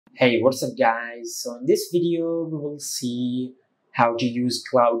Hey, what's up guys? So in this video, we will see how to use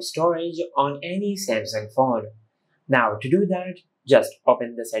cloud storage on any Samsung phone. Now to do that, just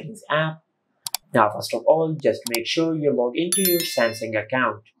open the settings app. Now first of all, just make sure you log into your Samsung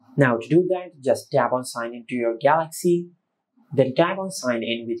account. Now to do that, just tap on sign into your Galaxy, then tap on sign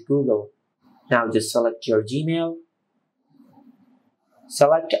in with Google. Now just select your Gmail.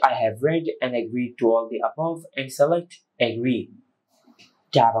 Select I have read and agreed to all the above and select agree.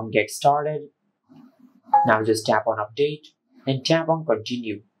 Tap on get started. Now just tap on update and tap on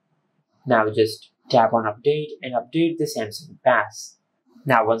continue. Now just tap on update and update the Samsung Pass.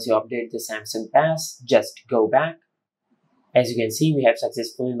 Now once you update the Samsung Pass, just go back. As you can see, we have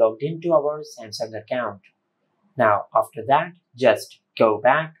successfully logged into our Samsung account. Now after that, just go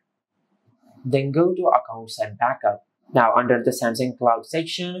back. Then go to accounts and backup. Now under the Samsung Cloud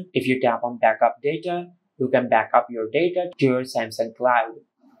section, if you tap on backup data, you can back up your data to your Samsung Cloud.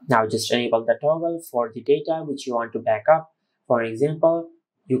 Now just enable the toggle for the data which you want to back up. For example,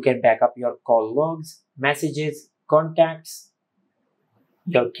 you can back up your call logs, messages, contacts,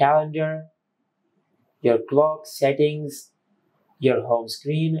 your calendar, your clock settings, your home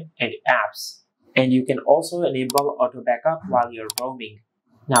screen, and apps. And you can also enable auto backup while you're roaming.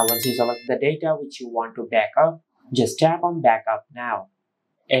 Now once you select the data which you want to back up, just tap on backup now.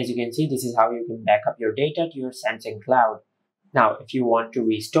 As you can see, this is how you can back up your data to your Samsung Cloud. Now, if you want to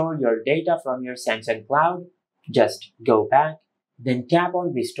restore your data from your Samsung Cloud, just go back, then tap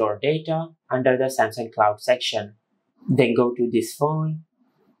on Restore Data under the Samsung Cloud section. Then go to this phone,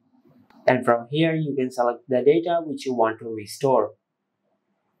 and from here you can select the data which you want to restore.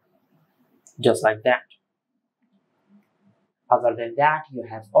 Just like that. Other than that, you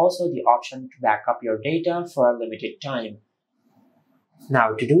have also the option to back up your data for a limited time.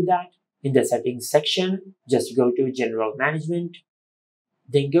 Now, to do that, in the settings section, just go to General Management,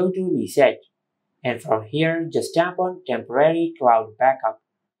 then go to Reset, and from here, just tap on Temporary Cloud Backup,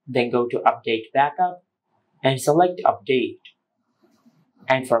 then go to Update Backup, and select Update.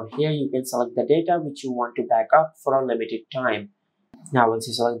 And from here, you can select the data which you want to back up for a limited time. Now, once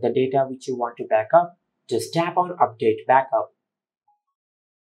you select the data which you want to back up, just tap on Update Backup.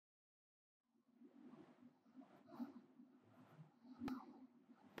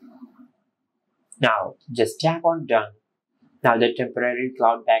 Now, just tap on Done. Now, the temporary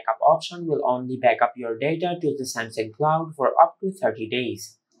cloud backup option will only back up your data to the Samsung Cloud for up to 30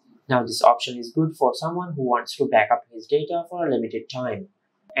 days. Now, this option is good for someone who wants to back up his data for a limited time.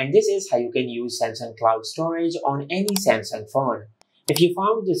 And this is how you can use Samsung Cloud Storage on any Samsung phone. If you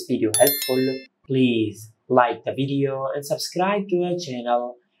found this video helpful, please like the video and subscribe to our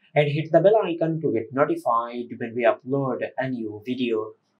channel and hit the bell icon to get notified when we upload a new video.